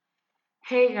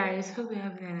Hey guys, hope you're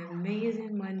having an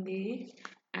amazing Monday.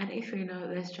 And if you're not,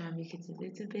 let's try and make it a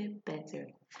little bit better.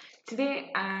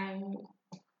 Today I'm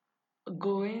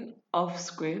going off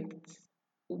script.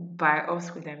 By off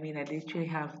script, I mean I literally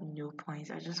have no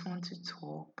points. I just want to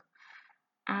talk.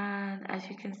 And as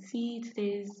you can see,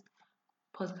 today's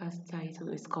podcast title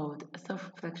is called Self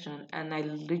Reflection. And I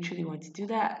literally want to do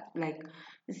that. Like,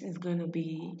 this is going to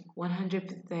be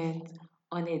 100%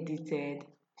 unedited,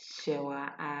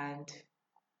 Shewa, and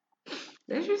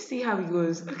let's just see how it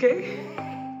goes, okay?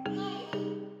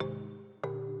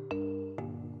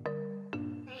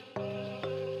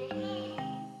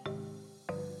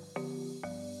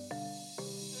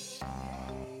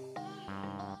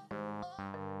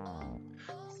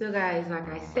 So, guys, like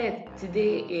I said,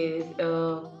 today is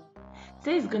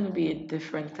gonna be a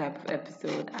different type of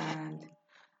episode, and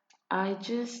I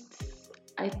just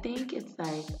I think it's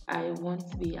like I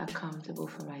want to be accountable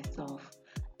for myself,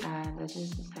 and I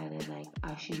just decided like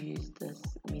I should use this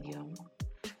medium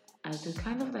as a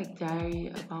kind of like diary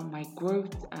about my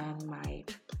growth and my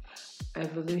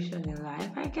evolution in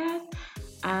life, I guess.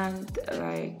 And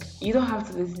like, you don't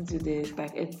have to listen to this.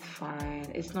 Like, it's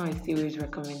fine. It's not a serious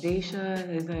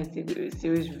recommendation. It's not a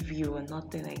serious review or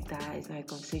nothing like that. It's not a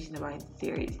conversation about a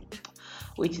series,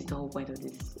 which is the whole point of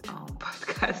this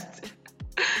podcast.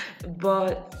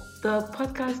 But the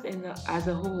podcast as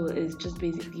a whole is just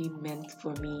basically meant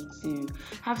for me to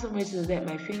have somewhere to let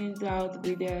my feelings out,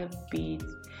 whether be it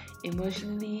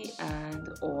emotionally and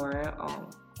or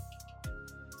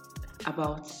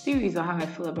about series or how I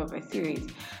feel about my series.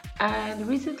 And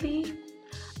recently,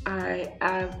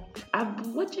 I've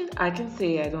been watching. I can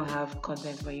say I don't have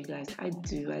content for you guys. I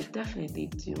do. I definitely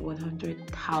do.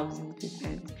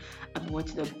 100,000%. I've been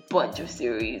watching a bunch of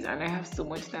series, and I have so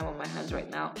much time on my hands right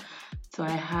now. So I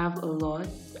have a lot.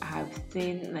 I've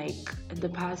seen like in the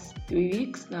past 3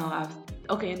 weeks now.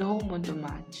 In the whole month of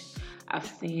March, I've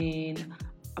seen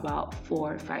about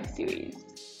 4 or 5 series,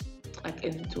 like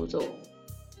in total,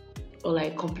 or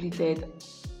like completed,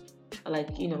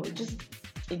 like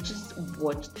just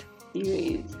watched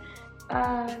series.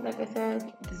 Like I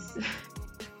said, this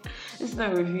this is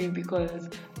not a review because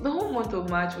the whole month of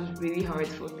March was really hard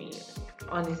for me,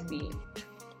 honestly.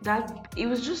 That it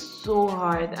was just so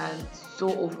hard and so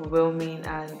overwhelming,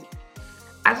 and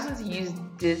I just want to use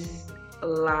this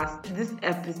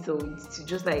episode to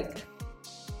just like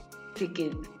take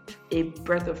a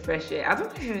breath of fresh air. I don't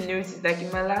know if you've noticed, like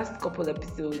in my last couple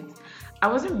episodes, I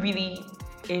wasn't really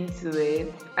into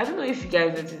it. I don't know if you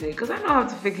guys noticed it because I know how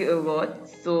to fake it a lot,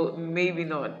 so maybe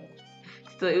not.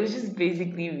 So it was just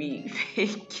basically me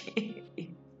faking.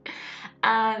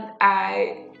 And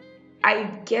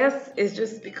I guess it's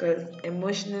just because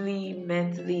emotionally,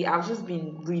 mentally, I've just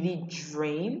been really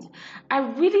drained. I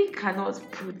really cannot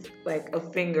put like a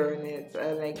finger on it,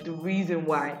 like the reason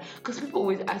why. Because people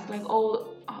always ask like,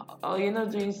 oh, you're not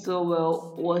doing so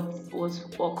well.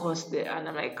 What caused it? And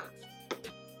I'm like,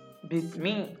 it's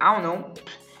me. I don't know.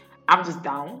 I'm just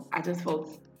down. I just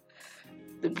felt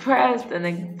depressed and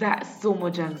like that, so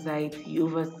much anxiety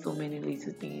over so many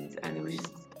little things, and it was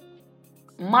just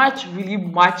March really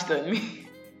marched on me.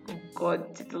 Oh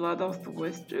God, Titula, that was the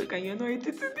worst joke, and you're not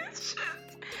editing this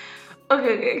shit.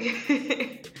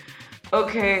 Okay.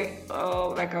 Okay.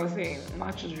 Like I was saying,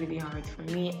 March was really hard for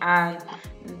me, and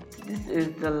this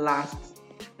is the last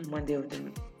Monday of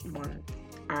the month,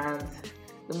 and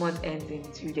the month ends in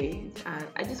 2 days, and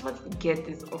I just wanted to get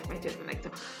this off my chest. And like,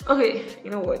 okay, you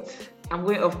know what? I'm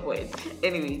going off point.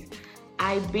 Anyways,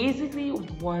 I basically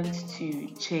want to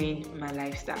change my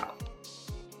lifestyle.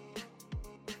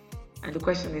 And the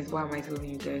question is, why am I telling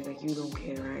you guys? Like, you don't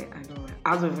care, right? I know. Right?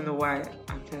 I don't even know why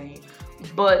I'm telling you.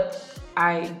 But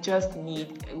I just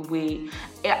need a way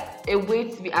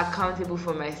to be accountable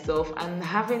for myself. And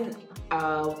having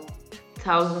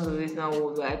thousands of listeners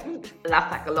will, I think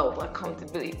that's like a lot of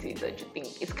accountability. Don't you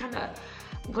think? It's kind of,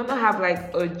 I'm gonna have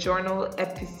like a journal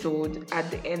episode at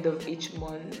the end of each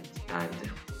month,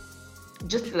 and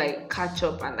just to, like, catch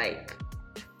up and like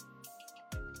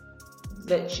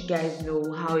let you guys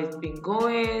know how it's been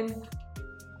going,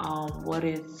 what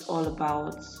it's all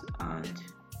about, and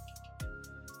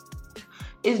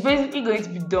it's basically going to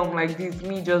be dumb like this,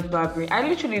 me just babbling. I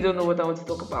literally don't know what I want to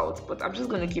talk about, but I'm just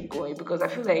gonna keep going because I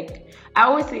feel like I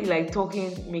always say like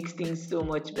talking makes things so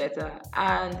much better,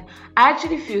 and I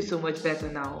actually feel so much better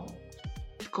now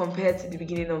compared to the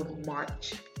beginning of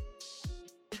March.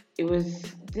 It was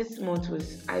this month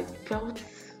was I felt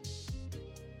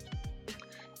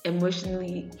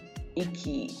emotionally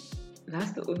icky.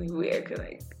 That's the only way I could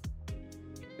like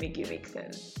make it make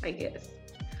sense, I guess.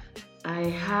 I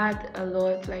had a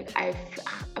lot, like I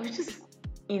was just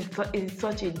in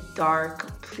such a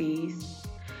dark place.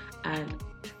 And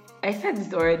I said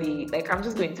this already, like I'm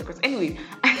just going to cross. Anyway,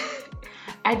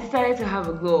 I decided to have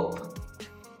a glow up.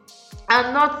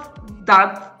 And not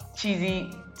that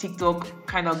cheesy TikTok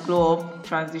kind of glow up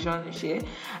transition shit.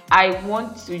 I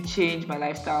want to change my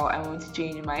lifestyle. I want to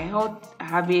change my health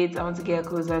habits. I want to get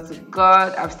closer to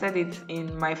God. I've said it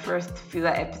in my first filler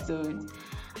episodes.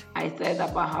 I said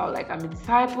about how like I'm a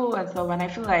disciple and stuff, and I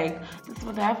feel like this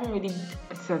month I haven't really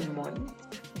said month.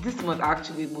 This month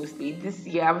actually mostly. This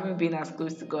year I haven't been as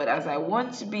close to God as I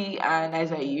want to be and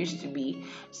as I used to be.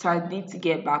 So I need to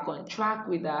get back on track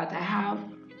with that.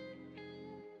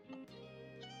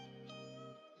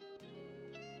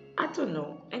 I don't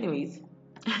know. Anyways,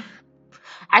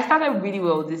 I started really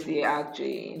well this year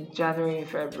actually in January and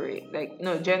February. Like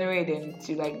no January then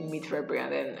to like mid February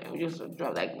and then we just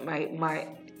dropped like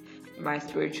my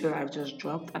spiritual life just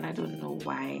dropped and I don't know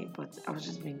why, but I was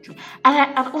just being true.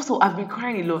 And also I've been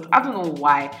crying a lot. I don't know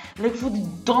why. Like for the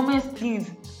dumbest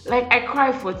things. Like I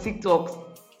cry for TikToks.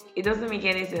 It doesn't make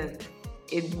any sense.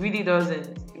 It really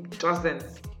doesn't. It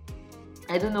doesn't.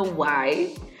 I don't know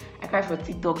why. I cry for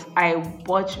TikToks. I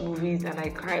watch movies and I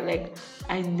cry. Like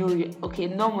I know. Okay,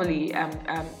 normally I'm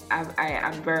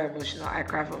very emotional. I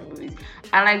cry for movies,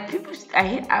 and like people,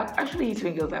 I actually hate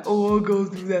when girls like, oh, all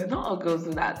girls do that. Not all girls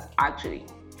do that actually,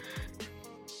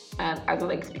 and I don't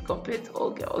like to be compared to all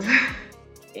girls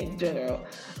in general,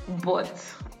 but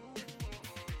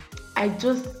I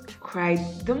just cried.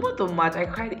 The month of March, I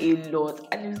cried a lot,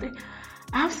 and it was like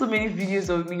I have so many videos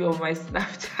of me on my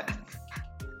Snapchat.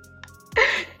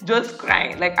 Just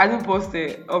crying. Like I don't post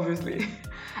it, obviously.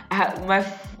 My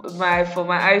for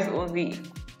my eyes only.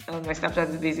 My Snapchat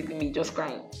is basically me just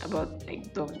crying about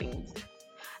like dumb things,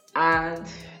 and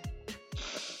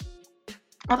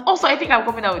also I think I'm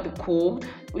coming out with a cold,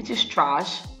 which is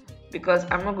trash because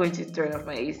I'm not going to turn off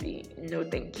my AC. No,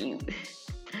 thank you.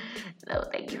 No,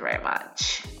 thank you very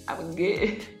much. I'm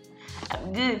good.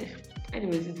 I'm good.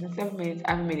 Anyways, it's been 7 minutes.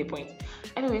 I haven't made a point.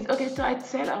 Anyways, okay, so I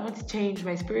said I want to change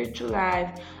my spiritual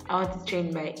life. I want to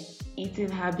change my eating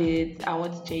habits. I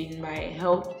want to change my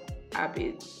health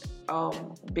habits.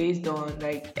 Based on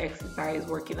like exercise,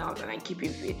 working out, and like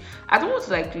keeping fit. I don't want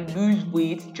to like lose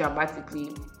weight dramatically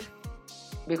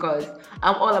because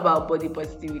I'm all about body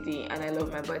positivity and I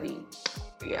love my body.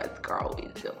 Yes, girl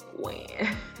is the queen.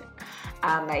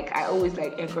 And like I always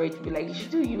like encourage people like you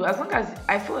should do you as long as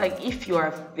I feel like if you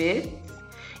are fit,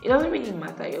 it doesn't really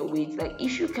matter your weight. Like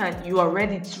if you are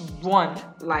ready to run,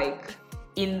 like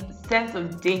in sense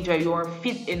of danger, you are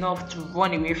fit enough to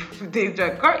run away from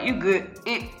danger. Girl, you good.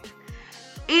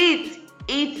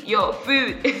 Eat your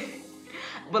food.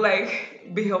 But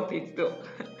like be healthy still.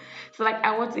 So like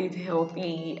I want to eat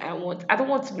healthy. I don't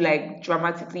want to be like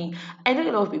dramatically. I know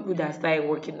a lot of people that started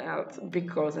working out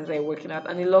because I started working out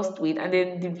and they lost weight and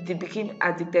then they became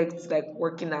addicted to like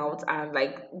working out and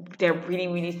like they're really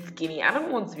really skinny. I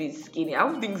don't want to be skinny. I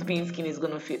don't think being skinny is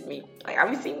gonna fit me. Like have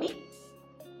you seen me?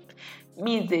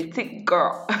 Me is a thick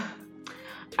girl.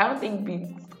 I don't think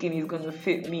being skinny is gonna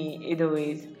fit me either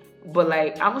ways. But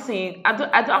like I'm not saying I'm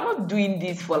not doing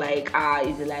this for like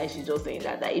it's a lie. She's just saying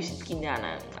that if she's skinny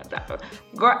and that.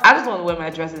 Girl, I just want to wear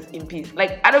my dresses in peace.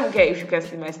 Like I don't care if you can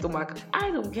see my stomach. I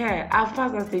don't care. I've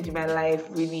passed that stage in my life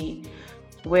really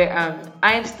where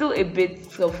I am still a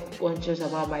bit self-conscious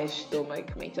about my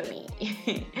stomach, my tummy.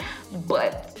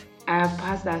 But I have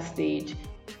passed that stage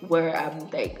where I'm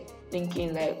like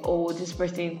thinking like, oh, this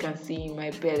person can see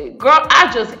my belly. Girl,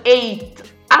 I just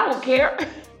ate. I don't care.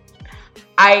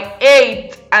 I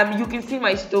ate. You can see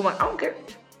my stomach. I don't care.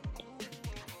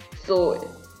 So,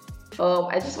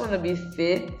 I just want to be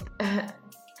fit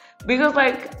because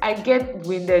like I get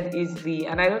winded easily,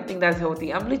 and I don't think that's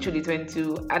healthy. I'm literally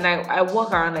 22, and I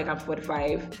walk around like I'm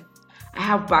 45. I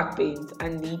have back pains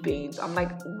and knee pains. I'm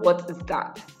like, what is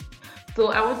that?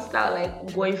 So I want to start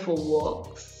like going for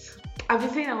walks. I've been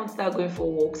saying I want to start going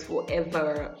for walks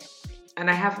forever,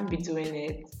 and I haven't been doing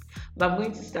it. But I'm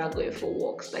going to start going for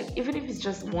walks, like even if it's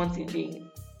just once a day.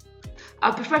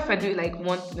 I prefer if I do it like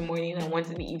once in the morning and once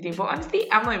in the evening. But honestly,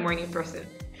 I'm not a morning person,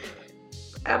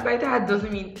 and by that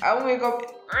doesn't mean I wake up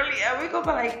early. I wake up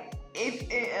at like 8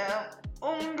 a.m.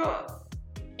 Oh my god,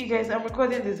 you guys! I'm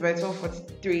recording this by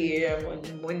 12:43 a.m.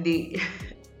 on Monday.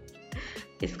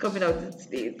 It's coming out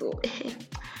today,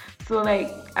 so like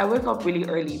I wake up really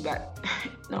early, but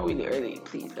not really early.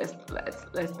 Please let's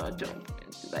not jump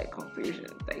into like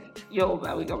conclusions. Like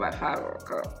I wake up at 5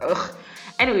 o'clock. Ugh.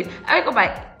 Anyways, I wake up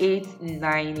at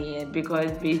 8-9 a.m.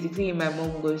 because basically my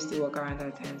mom goes to work around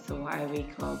that time, so I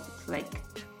wake up to like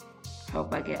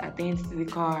help her get things to the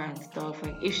car and stuff.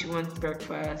 Like if she wants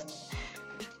breakfast.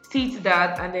 see to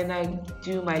that, and then I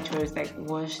do my chores like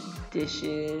wash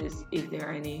dishes if there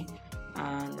are any,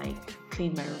 and like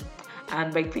clean my room.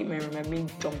 And by clean my room, I mean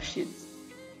dump shit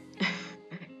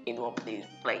in one place.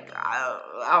 Like I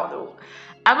don't know.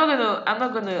 I'm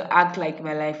not gonna act like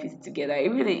my life is together.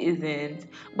 It really isn't.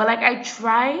 But like I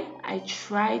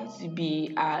try to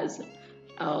be as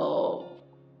uh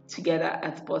together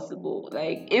as possible.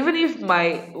 Like even if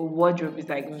my wardrobe is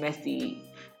like messy,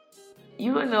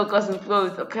 you will know cause it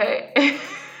flows, okay?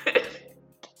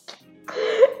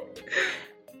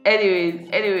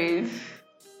 anyways,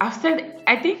 I've said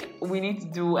I think we need to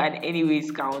do an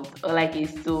anyways count or like a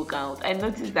so count. I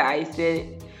noticed that I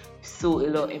said so a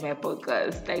lot in my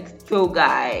podcast. Like so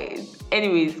guys.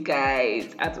 Anyways,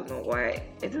 guys. I don't know why.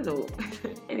 I don't know.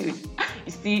 Anyways,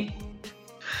 you see,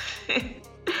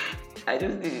 I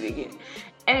just did it again.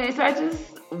 Anyway, so I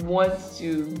just want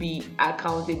to be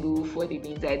accountable for the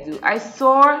things I do. I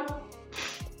saw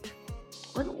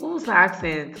what was the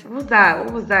accent? What was that?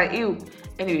 What was that? Ew.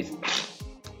 Anyways,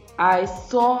 I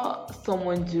saw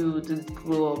someone do this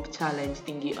grow up challenge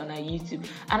thingy on a YouTube,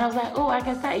 and I was like, oh, I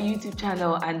can start a YouTube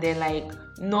channel and then like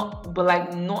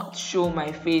not show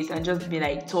my face and just be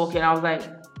like talking. I was like,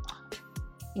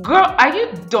 girl, are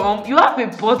you dumb? You have a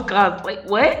podcast. Like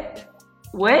what?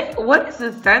 What is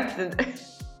the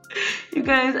sentence? You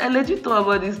guys, I legit thought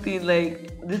about this thing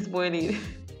like this morning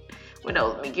when I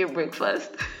was making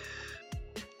breakfast.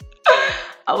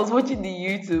 I was watching the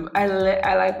YouTube. I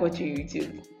like watching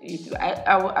YouTube.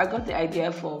 I got the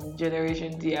idea from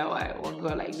Generation DIY. One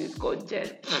girl like this called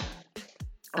Jen,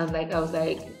 and like I was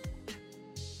like,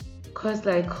 cause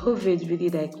like COVID really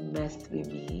like messed with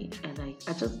me, and like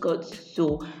I just got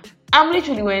so. I'm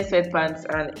literally wearing sweatpants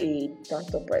and a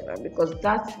tank top right now because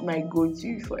that's my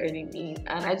go-to for anything.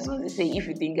 And I just want to say, if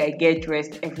you think I get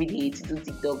dressed every day to do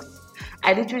TikToks,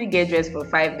 I literally get dressed for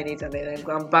 5 minutes and then I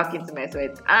go back into my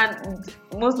sweat. And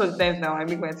most of the times now, I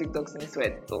make my TikToks in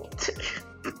sweat. So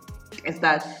it's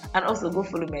that. And also go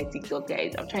follow my TikTok,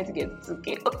 guys. I'm trying to get to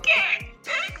 2K. Okay.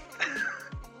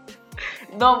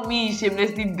 Not me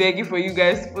shamelessly begging for you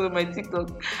guys to follow my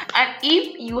TikTok. And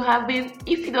if you don't have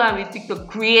a TikTok,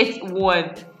 create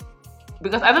one.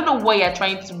 Because I don't know what you're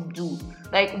trying to do.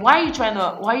 Like, why are you trying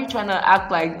to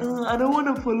act like I don't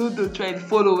want to follow the trend?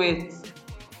 Follow it.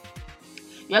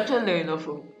 You actually learn enough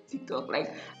from TikTok.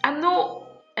 Like, I know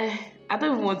I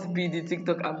don't even want to be the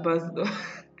TikTok ambassador.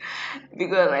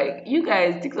 Because like you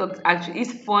guys, TikTok actually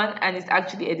is fun and it's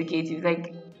actually educative.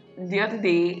 Like the other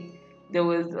day there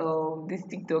was this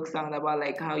TikTok sound about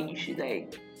like how you should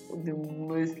like the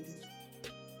most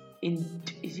is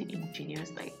it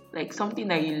ingenious like something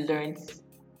that you learned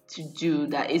to do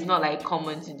that is not like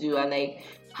common to do, and like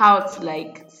how to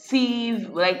like sieve,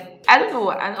 like I don't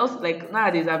know. And also like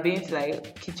nowadays I've been into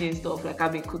like kitchen stuff, like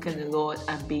I've been cooking a lot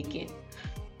and baking.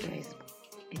 Guys,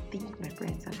 I think my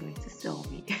friends are going to sell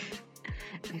me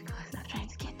because I'm trying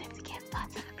to get them to get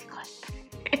fatter because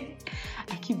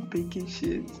I keep baking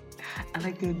shit. And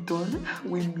like they're done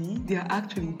with me. They're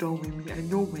actually done with me. I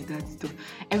know my dad's done.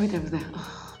 Every time it's like,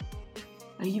 oh,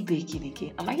 are you baking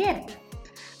again? I'm like, yeah.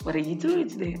 What are you doing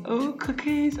today? Oh,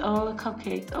 cookies. Oh,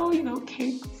 cupcakes. Oh,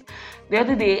 cakes. The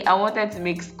other day, I wanted to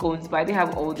make scones, but I didn't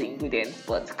have all the ingredients.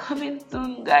 But coming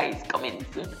soon, guys. Coming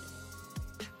soon.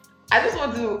 I just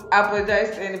want to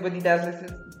apologize to anybody that's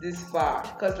listened this far.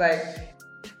 Because, like,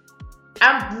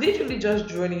 I'm literally just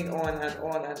droning on and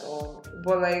on and on.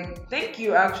 But like, thank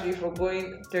you actually for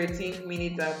going 13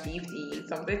 minutes and 50.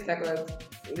 Something like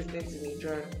listening to me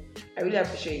drone. I really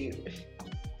appreciate you.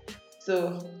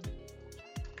 So,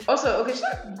 also, okay, should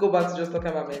I go back to just talking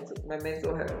about my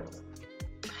mental health?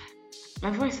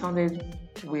 My voice sounded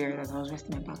weird as I was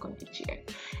resting my back on the chair.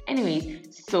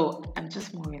 Anyways, so I'm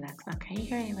just more relaxed now. Can you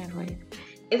hear my voice?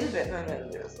 Is it better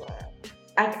than this one?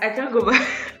 I can't go back.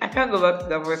 I can't go back to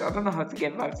that voice. I don't know how to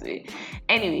get back to it.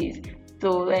 Anyways,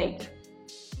 so like,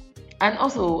 and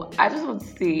also I just want to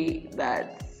say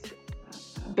that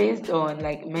based on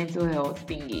like mental health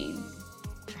thingies,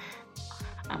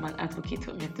 I'm an advocate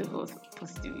for mental health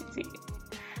positivity.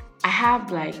 I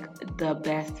have like the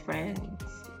best friends.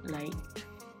 Like,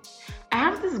 I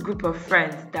have this group of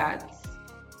friends that's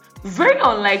very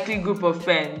unlikely group of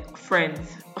friends.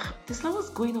 There's not what's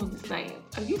going on this night.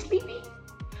 Are you sleepy?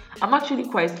 I'm actually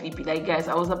quite sleepy. Like, guys,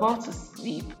 I was about to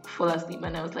fall asleep,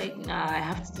 and I was like, nah, I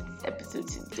have to do this episode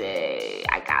today.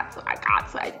 I got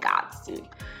to.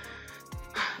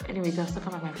 Anyways, I was talking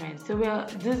about my friends. So we're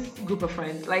this group of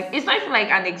friends. Like, it's not even like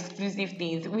an exclusive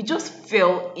thing. We just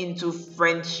fell into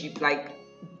friendship, like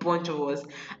bunch of us.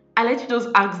 I let you just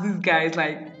ask these guys,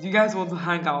 like, do you guys want to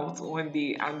hang out one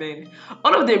day? And then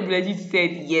all of them legit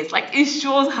said yes. Like, it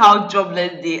shows how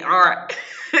jobless they are.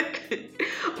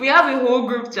 We have a whole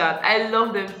group chat. I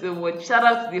love them so much. Shout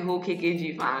out to the whole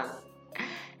KKG fans.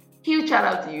 Huge shout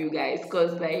out to you guys,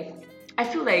 because, like, I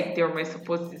feel like they're my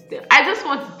support system. I just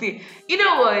want to say, you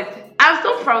know what? I'm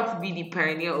so proud to be the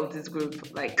pioneer of this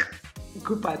group. Like,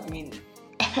 group admin.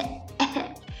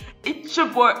 It's your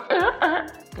boy.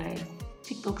 Guys,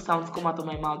 TikTok sounds come out of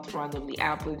my mouth randomly.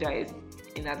 I apologize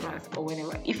in advance or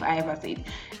whenever, if I ever say it.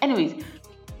 Anyways,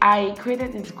 I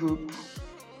created this group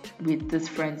with these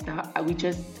friends that we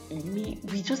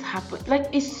just happened, like,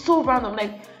 it's so random.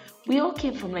 Like, we all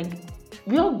came from, like,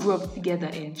 we all grew up together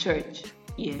in church,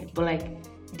 yeah, but like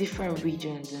different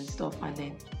regions and stuff. And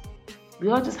then we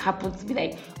all just happened to be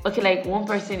like, okay, like, one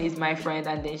person is my friend,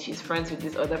 and then she's friends with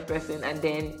this other person, and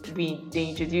then they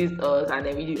introduced us, and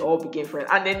then we all became friends,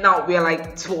 and then now we're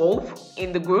like 12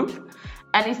 in the group.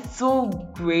 And it's so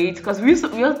great because we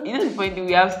all, you know, the funny thing,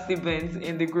 we have siblings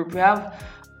in the group. We have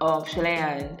Shale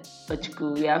and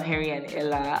Ochuku, we have Henry and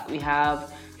Ella, we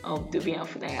have Toby and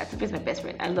Funaya. Toby is my best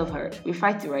friend. I love her. We're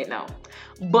fighting right now.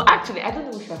 But actually, I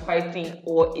don't know if we're fighting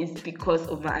or it's because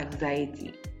of my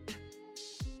anxiety.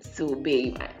 So,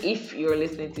 babe, if you're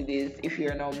listening to this, if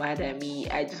you're not mad at me,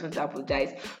 I just want to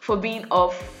apologize for being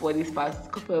off for this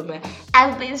past couple of months.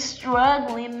 I've been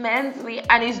struggling mentally,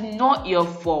 and it's not your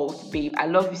fault, babe. I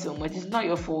love you so much. It's not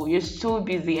your fault. You're so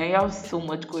busy, and you have so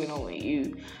much going on with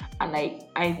you. And, like,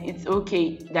 it's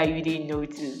okay that you didn't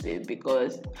notice it,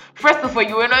 because first of all,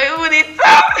 you were not even in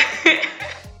town.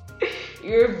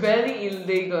 You're barely in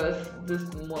Lagos this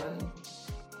month,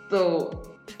 so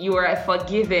you are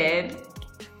forgiven.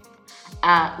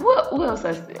 Who else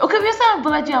has, okay, we also have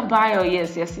Bolaji and Bayo.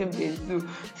 Yes, your siblings too.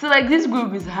 So, like, this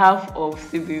group is half of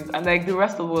siblings, and, like, the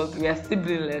rest of us, we are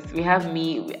siblingless. We have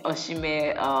me,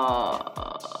 Oshime,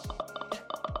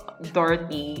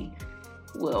 Dorothy,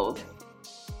 who else?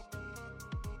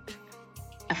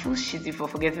 I feel shitty for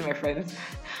forgetting my friends.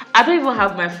 I don't even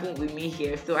have my phone with me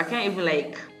here, so I can't even,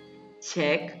 like,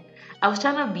 check. I was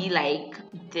trying to be, like,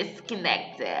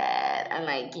 disconnected and,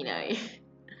 like, you know,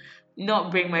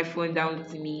 not bring my phone down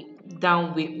with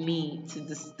me to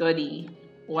the study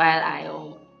while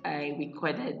I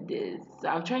recorded this. So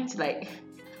I'm trying to, like,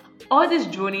 all this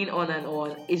droning on and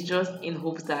on is just in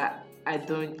hopes that I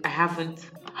haven't.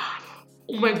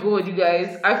 Oh my god, you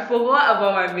guys, I forgot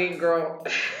about my main girl.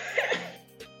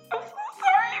 I'm so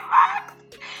sorry, Max.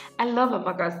 I love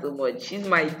Amaka so much. She's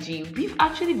my G. We've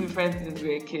actually been friends since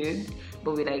we were kids,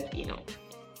 but we, like, you know,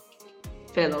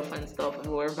 fell off and stuff, and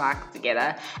we're back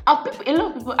together. A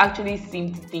lot of people actually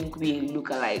seem to think we look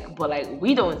alike, but, like,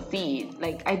 we don't see it.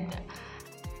 Like,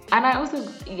 I also,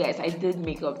 you guys, I did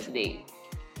makeup today,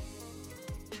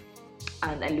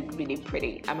 and I look really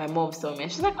pretty. And my mom saw me,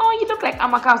 and she's like, "Oh, you look like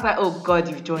Amaka." I was like, "Oh God,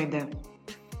 you've joined them."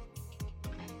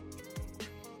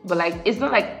 But, like, it's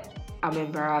not like I'm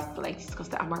embarrassed, but, like, just because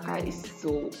the Amaka is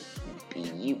so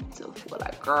beautiful.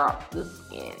 Like, girl, the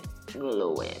skin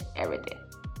glowing, everything.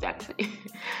 That's it.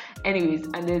 Anyways,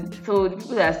 and then, so the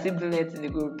people that are siblings in the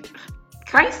group,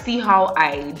 can you see how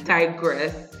I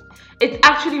digress? It's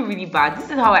actually really bad.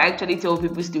 This is how I actually tell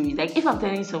people stories. Like, if I'm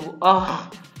telling someone,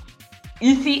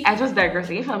 you see, I just digress.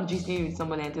 Like, if I'm just with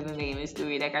someone and telling them a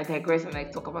story, like, I digress and,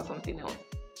 like, talk about something else.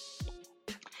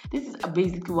 This is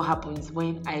basically what happens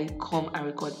when I come and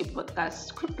record a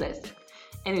podcast scriptless.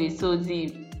 Anyway, so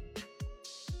the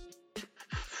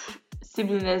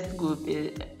siblings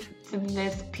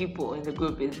people in the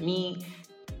group is me,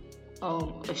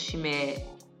 Oshime,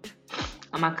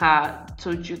 Amaka,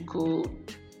 Tojuko.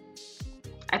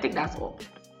 I think that's all.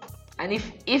 And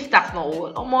if that's not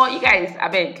all, more, you guys, I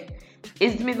beg.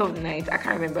 It's the middle of the night. I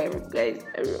can't remember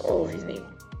all of his name.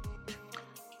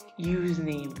 Use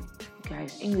name.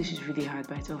 Guys, English is really hard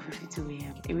by 12:52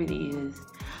 a.m. It really is.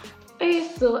 Okay,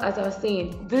 so as I was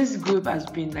saying, this group has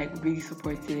been, like, really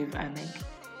supportive, and, like,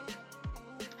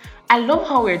 I love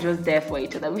how we're just there for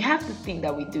each other. We have this thing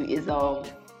that we do is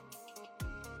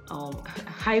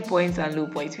high points and low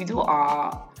points. We do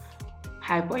our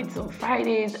high points on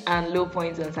Fridays and low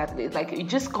points on Saturdays. Like, you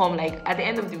just come, like, at the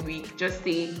end of the week, just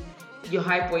say your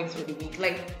high points for the week.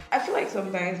 Like, I feel like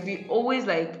sometimes we always,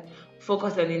 like,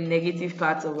 focus on the negative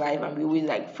parts of life, and we always,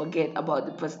 like, forget about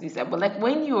the positive side. But, like,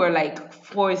 when you are, like,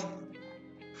 forced,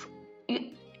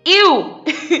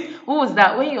 what was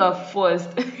that? When you are forced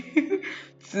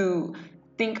to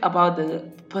think about the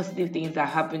positive things that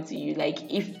happen to you, like,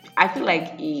 if I feel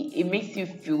like it makes you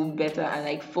feel better and,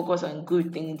 like, focus on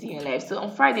good things in your life. So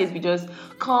on Fridays we just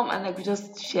come and, like, we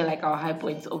just share, like, our high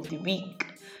points of the week,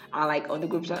 are like on the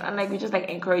group chat, and like we just like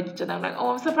encourage each other. I'm like,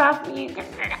 oh, I'm so proud of you.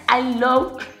 I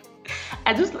love,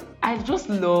 I just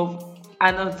love.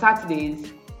 And on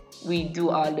Saturdays we do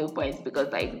our low points,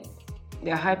 because like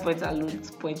there are high points and low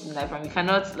points in life, and we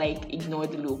cannot like ignore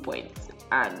the low points.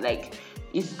 And like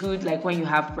it's good like when you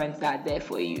have friends that are there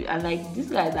for you, and like these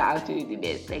guys are actually the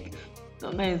best. Like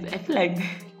sometimes I feel like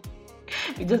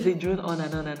we just they drone on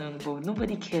and on and on, but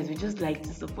nobody cares. We just like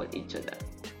to support each other.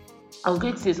 I was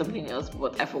going to say something else,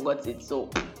 but I forgot it. So,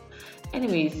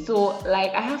 anyways, so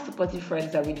like I have supportive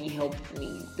friends that really helped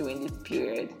me during this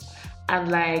period,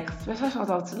 and like special shout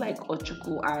out to like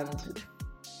Ochuku and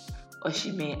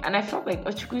Oshime. And I felt like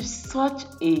Ochuku is such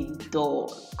a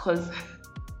doll, cause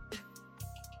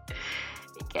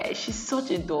yeah, she's such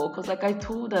a doll. Cause like I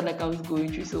told her like I was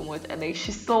going through so much, and like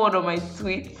she saw one of my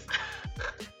tweets.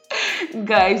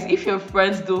 Guys, if your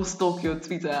friends don't stalk your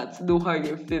Twitter to know how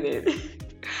you're feeling,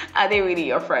 are they really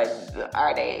your friends?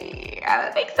 Are they? I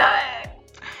don't think so.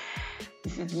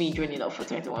 This is me joining up for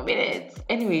 21 minutes.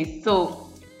 Anyways, so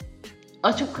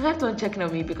Ochuku kept on checking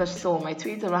on me because she saw my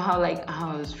tweets about how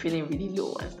I was feeling really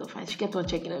low and stuff, and she kept on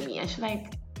checking on me, and she's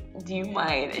like, do you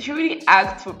mind? And she really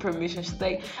asked for permission. She's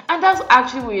like, and that's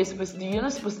actually what you're supposed to do. You're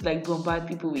not supposed to like bombard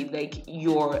people with like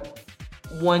your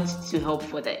want to help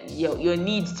for them, your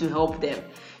need to help them.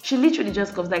 She literally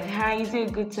just comes like, hi, is it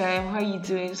a good time? How are you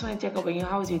doing? Just want to check up on you.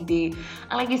 How's your day?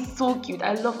 And like it's so cute.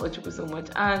 I love Ochuku so much.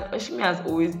 And Oshime has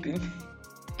always been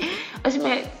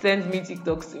Oshime sends me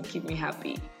TikToks to keep me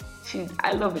happy.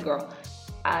 I love the girl.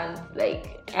 And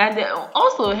like, and then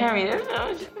also Henry, I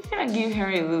feel like give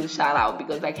Henry a little shout out,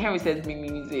 because like Henry sends me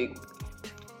music,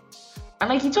 and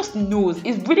like he just knows.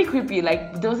 It's really creepy.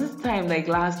 Like there was this time like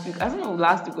last week, I don't know,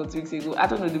 last week or 2 weeks ago, I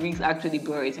don't know, the weeks actually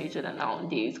blur to each other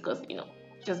nowadays, because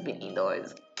just been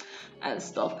indoors and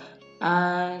stuff.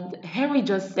 And Henry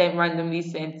just randomly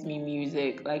sent me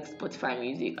music, like Spotify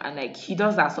music, and like he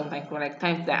does that sometimes for like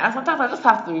time to time. And sometimes I just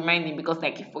have to remind him, because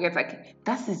like he forgets, like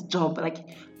that's his job. Like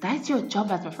that's your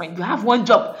job as my friend. You have one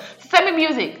job. Send me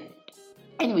music.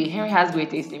 Anyway, Henry has great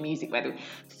taste in music, by the way.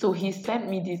 So he sent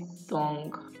me this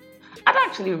song. I don't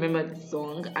actually remember the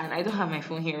song, and I don't have my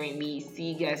phone hearing me.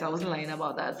 See, guys, I wasn't lying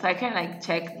about that. So I can like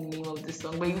check the name of the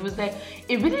song, but it was like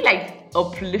it really like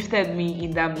uplifted me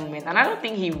in that moment, and I don't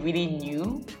think he really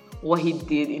knew what he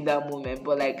did in that moment.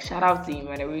 But like, shout out to him,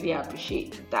 and I really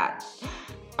appreciate that.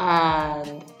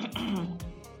 And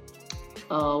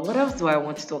what else do I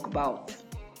want to talk about?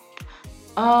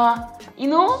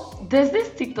 There's this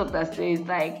TikTok that says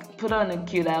like put on a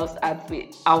cute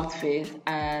outfit,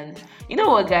 and you know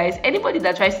what, guys? Anybody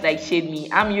that tries to like shade me,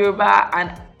 I'm Yoruba,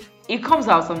 and it comes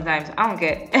out sometimes. I don't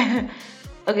care.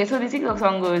 Okay, so the TikTok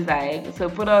song goes like, so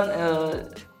put on a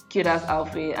cute ass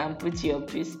outfit and put your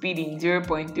speed in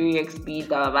 0.3x speed,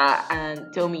 blah blah blah,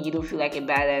 and tell me you don't feel like a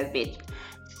badass bitch.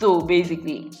 So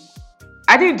basically,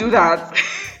 I didn't do that.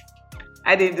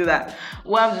 I didn't do that.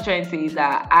 What I'm just trying to say is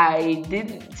that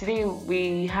today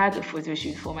we had a photo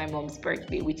shoot for my mom's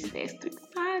birthday, which is next week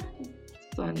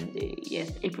Sunday.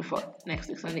 Yes, April 4th, next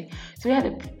week Sunday. So we had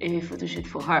a photo shoot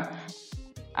for her.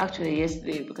 Actually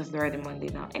yesterday, because it's already Monday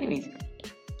now. Anyways,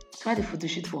 so I had a photo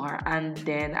shoot for her, and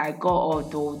then I got all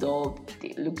dolled up.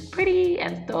 They looked pretty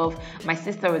and stuff. My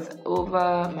sister was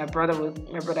over, my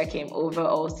brother came over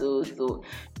also. So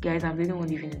guys, I'm the only one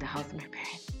living in the house with my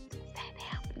parents.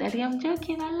 Daddy, I'm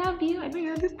joking. I love you. I know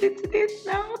you're listening to this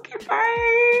now. Okay,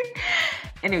 bye.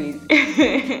 Anyways.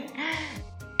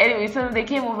 So they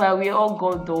came over. We all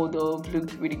got dolled up,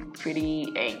 looked really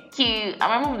pretty and cute. And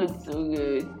my mom looked so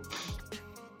good.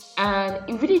 And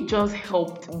it really just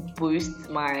helped boost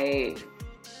my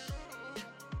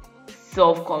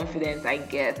self-confidence, I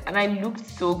guess. And I looked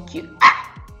so cute.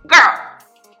 Girl!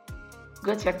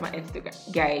 Go check my Instagram,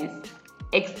 guys.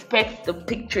 Expect the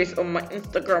pictures on my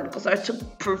Instagram, because I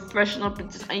took professional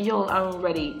pictures, and I'm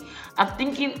ready. I'm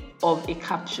thinking of a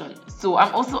caption. So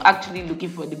I'm also actually looking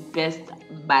for the best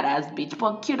badass bitch,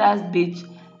 but cute ass bitch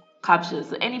caption.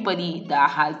 So anybody that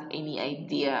has any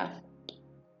idea,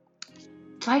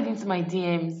 slide into my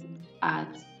DMs at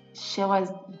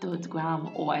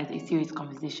shewers.gram or at a serious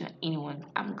conversation. Anyone,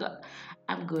 I'm good.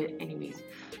 Anyways,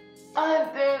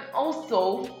 and then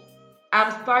also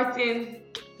I'm starting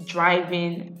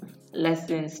driving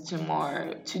lessons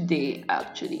today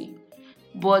actually,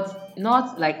 but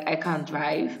not like I can't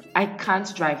drive,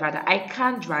 rather I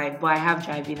can't drive, but I have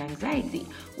driving anxiety,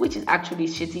 which is actually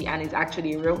shitty, and it's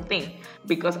actually a real thing,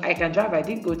 because I can drive. I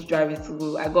did go to driving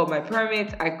school, I got my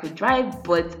permit, I could drive,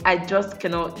 but I just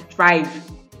cannot drive.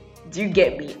 Do you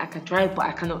get me? I can drive, but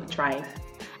I cannot drive.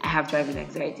 I have driving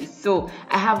anxiety. So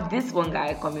I have this one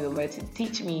guy coming over to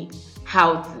teach me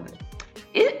how to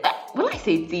when I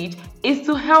say teach, is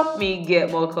to help me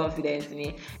get more confidence in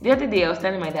me. The other day I was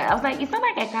telling my dad, I was like, it's not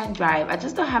like I can't drive, I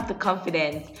just don't have the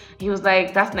confidence. He was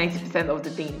like, that's 90% of the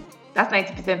thing. That's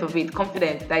 90% of it.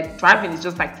 Confidence. Like driving is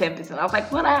just like 10%. I was like,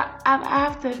 well, I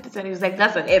have 10%. He was like,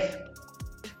 that's an F.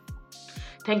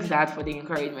 Thanks, Dad, for the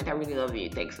encouragement. I really love you.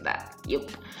 Thanks for that. Yep.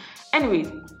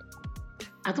 Anyways,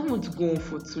 I don't want to go on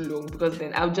for too long because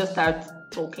then I'll just start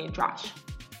talking trash.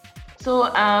 So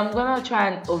I'm gonna try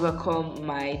and overcome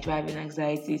my driving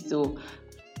anxiety. So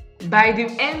by the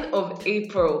end of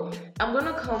April, I'm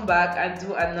gonna come back and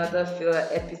do another filler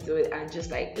episode and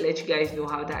just like let you guys know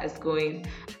how that is going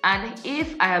and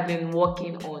if I have been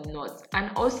working or not. And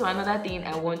also another thing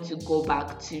I want to go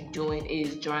back to doing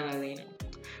is journaling.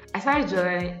 I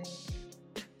started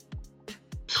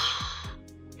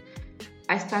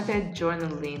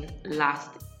journaling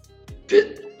last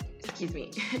excuse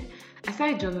me. I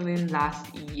started journaling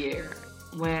last year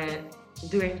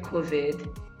during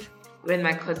COVID, when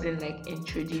my cousin like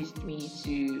introduced me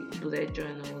to bullet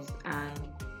journals, and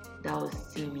that was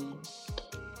Simi.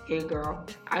 Hey girl,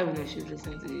 I don't know if she's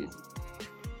listening to this.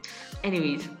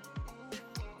 Anyways,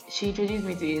 she introduced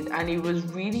me to it and it was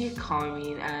really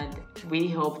calming and really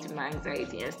helped my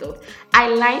anxiety and stuff. I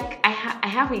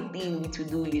have a thing with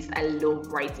to-do list. I love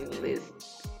writing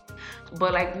lists.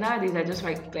 But like nowadays I just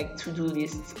write like to-do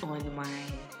lists on my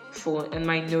phone, on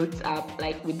my notes app,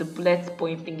 like with the bullet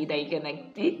point thingy that you can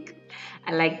like tick.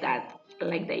 I like that. I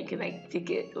like that you can like tick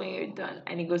it when you're done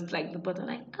and it goes to like the button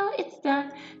like, oh, it's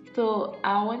done. So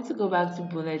I want to go back to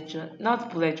not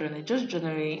bullet journal, just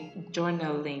journaling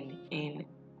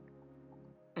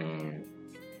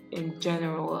in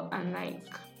general, and like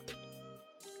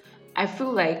I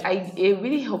feel like it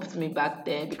really helped me back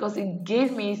then because it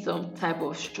gave me some type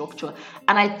of structure,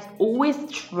 and I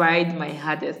always tried my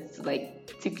hardest to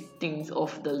like tick things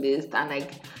off the list and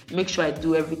like make sure I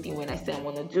do everything when I say I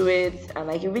want to do it, and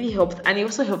like it really helped. And it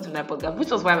also helped with my podcast, which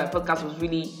was why my podcast was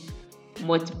really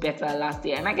much better last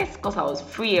year. And I guess because I was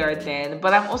freer then,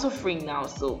 but I'm also free now,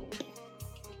 so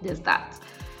there's that.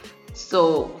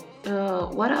 So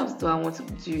what else do I want to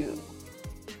do?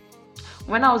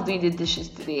 When I was doing the dishes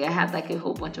today, I had like a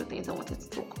whole bunch of things I wanted to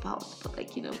talk about, but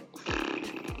like, you know,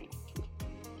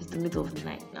 it's the middle of the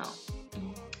night now.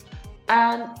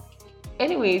 And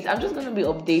anyways, I'm just gonna be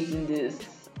updating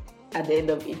this at the end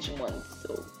of each month.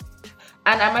 So,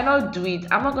 and I might not do it.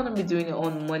 I'm not gonna be doing it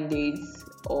on Mondays,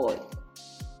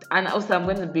 and also I'm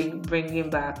gonna be bringing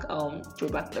back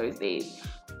Throwback Thursdays.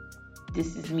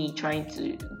 This is me trying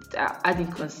to adding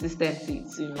consistency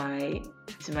to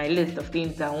my list of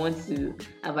things I want to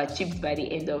have achieved by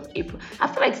the end of April. I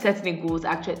feel like setting goals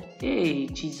actually. Hey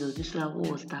Jesus, this like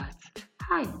what was that?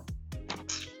 Hi.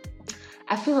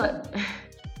 I feel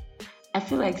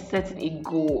like setting a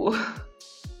goal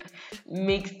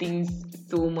makes things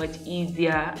so much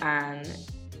easier and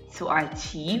to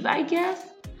achieve, I guess.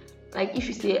 Like if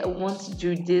you say I want to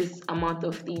do this amount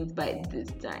of things by this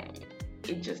time,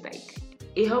 it just like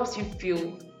it helps you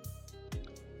feel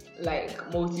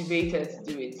like motivated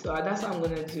to do it. So that's what I'm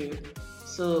gonna do.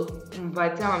 So by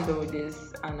the time I'm done with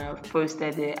this and I've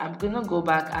posted it, I'm gonna go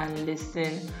back and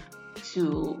listen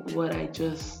to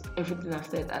everything I've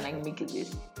said, and like make a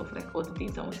list of like all the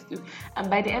things I want to do. And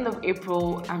by the end of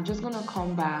April, I'm just gonna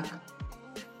come back,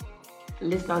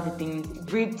 list out the things,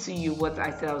 read to you what I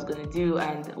said I was gonna do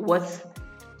and what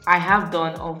I have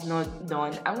done or not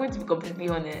done. I'm going to be completely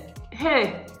honest.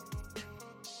 Hey,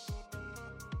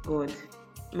 God,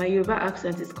 my Yoruba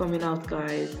accent is coming out,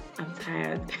 guys. I'm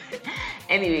tired.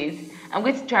 Anyways, I'm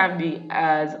going to try and be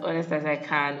as honest as I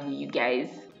can with you guys.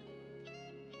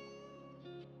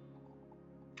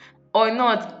 Or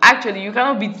not. Actually, you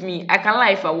cannot beat me. I can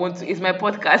lie if I want to. It's my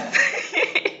podcast.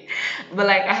 But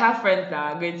like I have friends that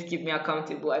are going to keep me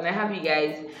accountable, and I have you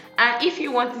guys. And if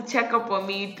you want to check up on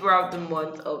me throughout the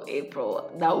month of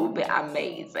April, that would be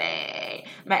amazing.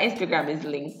 My Instagram is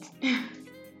linked.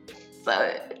 So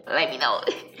let me know.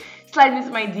 Slide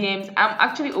into my DMs. I'm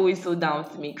actually always so down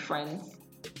to make friends.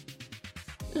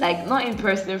 Like not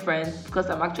in-person friends, because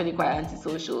I'm actually quite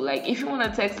antisocial. Like if you want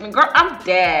to text me, girl, I'm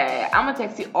there. I'm gonna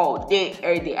text you all day,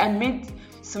 every day. I made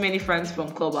so many friends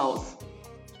from Clubhouse.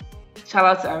 Shout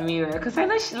out to Amira, because I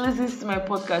know she listens to my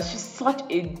podcast. She's such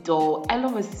a doll. I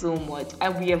love her so much.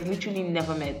 And we have literally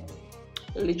never met.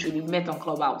 Literally met on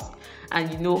Clubhouse.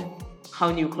 And you know how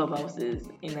new Clubhouse is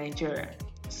in Nigeria.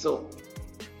 So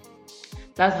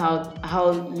that's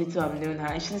how little I've known her.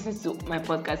 And she listens to my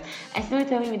podcast. And still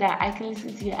telling me that I can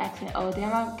listen to your accent all day.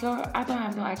 I'm like, girl, I don't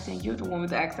have no accent. You're the one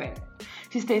with the accent.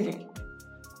 She stays in.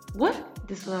 What?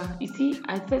 You see,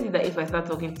 I tell you that if I start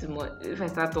talking too much, if I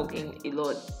start talking a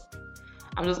lot,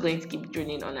 I'm just going to keep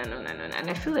droning on and on and on. And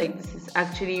I feel like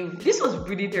this was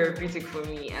really therapeutic for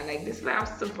me. And like this, I'm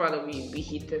so proud of you. We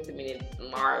hit 30-minute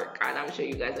mark, and I'm sure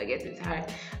you guys are getting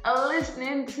tired of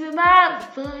listening to my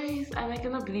voice. And I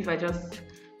cannot believe I just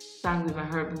sang with my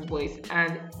horrible voice.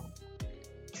 And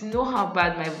to know how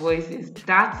bad my voice is,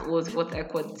 that was what I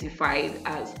quantified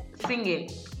as singing.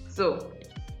 So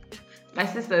my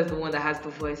sister is the one that has the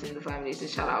voice in the family, so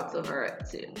shout out to her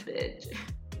too, bitch.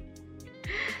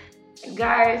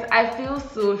 Guys, I feel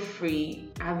so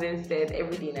free having said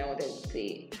everything I wanted to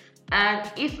say.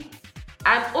 And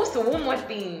also one more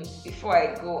thing before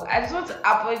I go, I just want to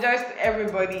apologize to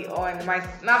everybody on my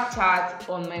Snapchat,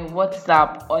 on my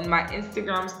WhatsApp, on my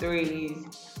Instagram stories,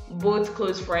 both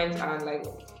close friends and like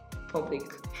public.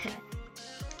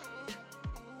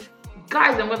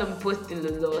 Guys, I'm gonna be posting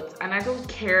a lot, and I don't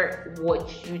care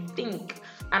what you think,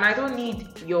 and I don't need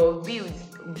your views,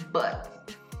 but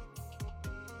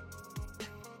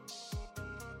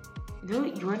no,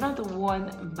 you're not the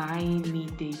one buying me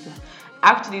data.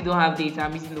 I actually don't have data.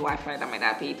 I'm using the Wi-Fi that my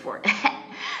dad paid for.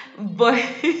 But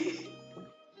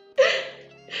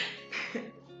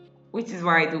which is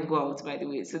why I don't go out, by the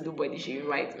way. So nobody should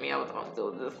invite me out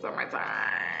until the summertime.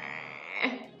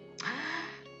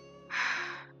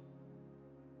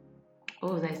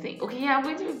 What was I saying? Okay, yeah, I'm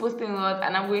going to be posting a lot,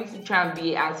 and I'm going to try and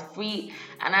be as free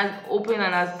and as open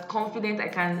and as confident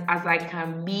as I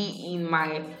can be in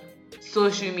my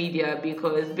social media,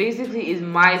 because basically it's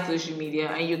my social media,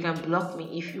 and you can block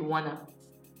me if you wanna,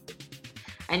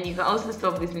 and you can also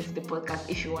stop listening to the podcast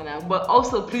if you wanna, but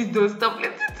also please don't stop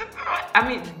listening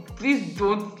to please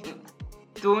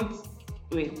don't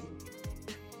wait.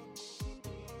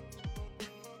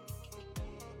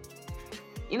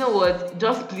 You know what,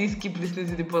 just please keep listening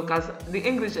to the podcast. The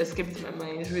English escaped my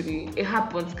mind, really. It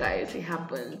happens, guys, it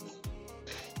happens.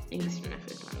 English is my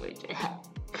first language.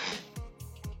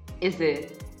 Is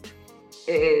it?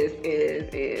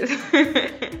 It is.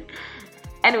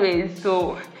 Anyways,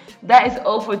 so that is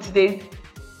all for today's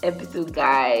episode,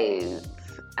 guys.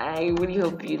 I really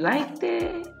hope you liked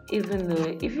it. Even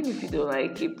if you don't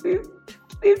like it, please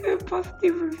leave a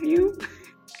positive review.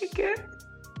 I guess.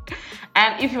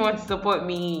 And if you want to support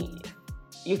me,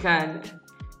 you can,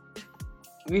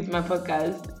 with my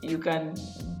podcast, you can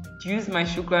use my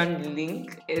Shukran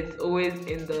link. It's always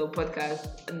in the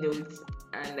podcast notes.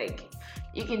 And like,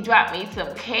 you can drop me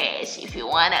some cash if you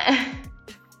wanna.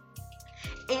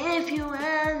 If you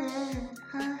wanna.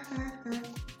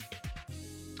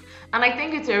 And I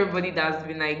thank you to everybody that's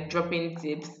been like dropping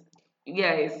tips. You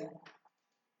guys,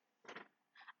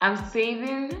 I'm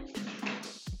saving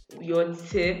your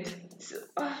tips.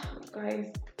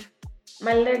 Guys,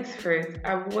 my legs hurt.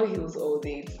 I wore heels all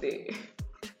day today.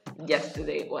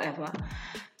 Yesterday, whatever.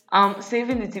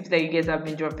 Saving the tips that you guys have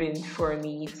been dropping for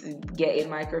me to get a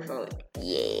microphone.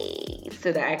 Yay!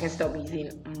 So that I can stop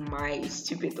using my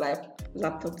stupid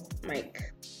laptop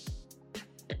mic.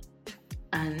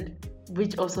 And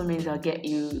which also means I'll get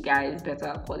you guys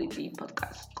better quality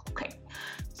podcast. Okay.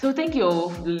 So thank you all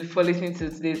for listening to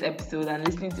today's episode and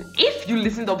if you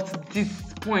listened up to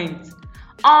this point.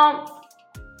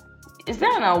 Is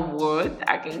there an award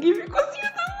I can give you because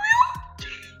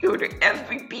you're the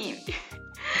MVP?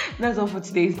 That's all for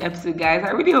today's episode, guys.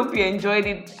 I really hope you enjoyed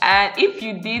it, and if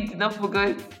you did, don't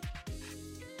forget,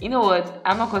 you know what,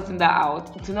 I'm not cutting that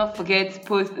out. Do not forget to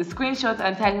post a screenshot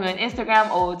and tag me on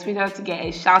Instagram or Twitter to get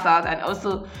a shout out, and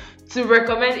also to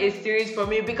recommend a series for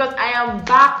me, because I am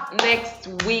back next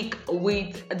week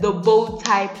with the bold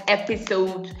type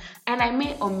episode, and I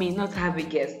may or may not have a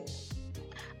guest.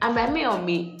 And by may or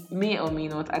may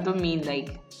not, I don't mean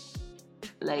like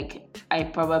I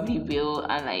probably will,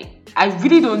 and like I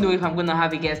really don't know if I'm gonna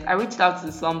have a guest. I reached out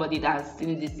to somebody that has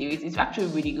seen this series. It's actually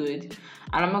really good,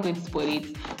 and I'm not going to spoil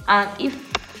it. And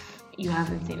if you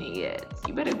haven't seen it yet,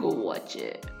 you better go watch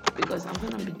it, because I'm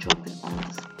gonna be dropping on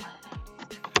the spoilers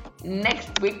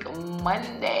next week,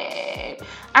 Monday.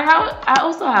 And I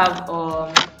also have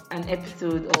an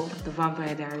episode of The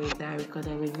Vampire Diaries that I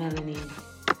recorded with Melanie.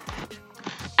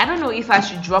 I don't know if I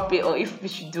should drop it or if we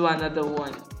should do another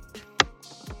one.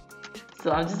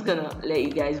 So I'm just gonna let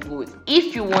you guys vote.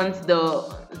 If you want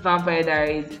the Vampire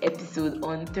Diaries episode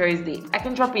on Thursday, I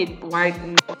can drop it. Why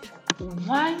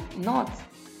not?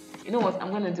 You know what?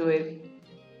 I'm gonna do it.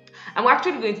 I'm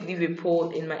actually going to leave a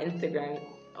poll in my Instagram,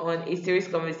 on a serious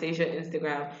conversation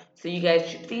Instagram. So you guys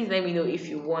should please let me know if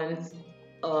you want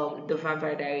the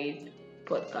Vampire Diaries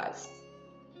podcast,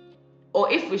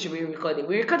 or if we should re-record it.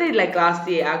 We recorded it like last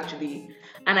year actually,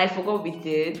 and I forgot we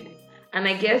did. And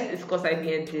I guess it's because I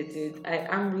didn't edit it.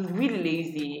 I'm really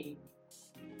lazy.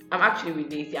 I'm actually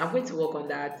really lazy. I'm going to work on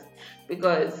that,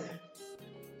 because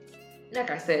like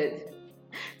I said,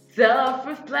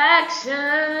 self-reflection.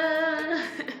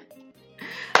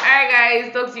 Alright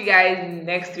guys, talk to you guys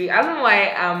next week. I don't know why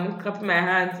I'm clapping my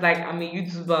hands like I'm a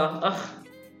YouTuber. Ugh.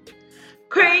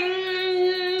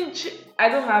 Cringe. I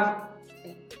don't have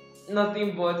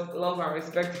nothing but love and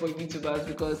respect for YouTubers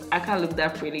because I can't look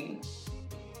that pretty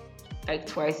like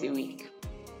twice a week.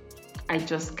 I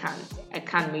just can't. I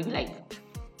can't maybe like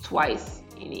twice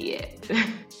in a year.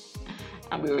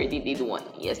 And we already did one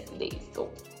yesterday.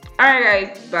 So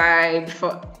alright guys,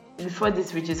 bye. Before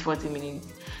this reaches 40 minutes.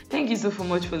 Thank you so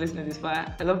much for listening this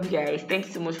far. I love you guys. Thank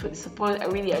you so much for the support. I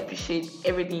really appreciate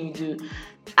everything you do.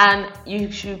 And you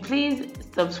should please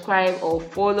subscribe or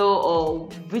follow or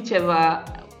whichever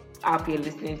app you're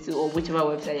listening to or whichever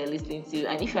website you're listening to.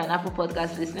 And if you're an Apple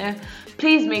Podcast listener,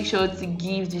 please make sure to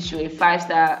give this show a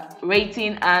 5-star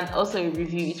rating and also a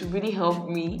review. It will really help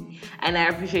me and I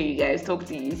appreciate you guys. Talk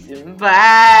to you soon.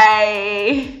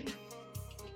 Bye.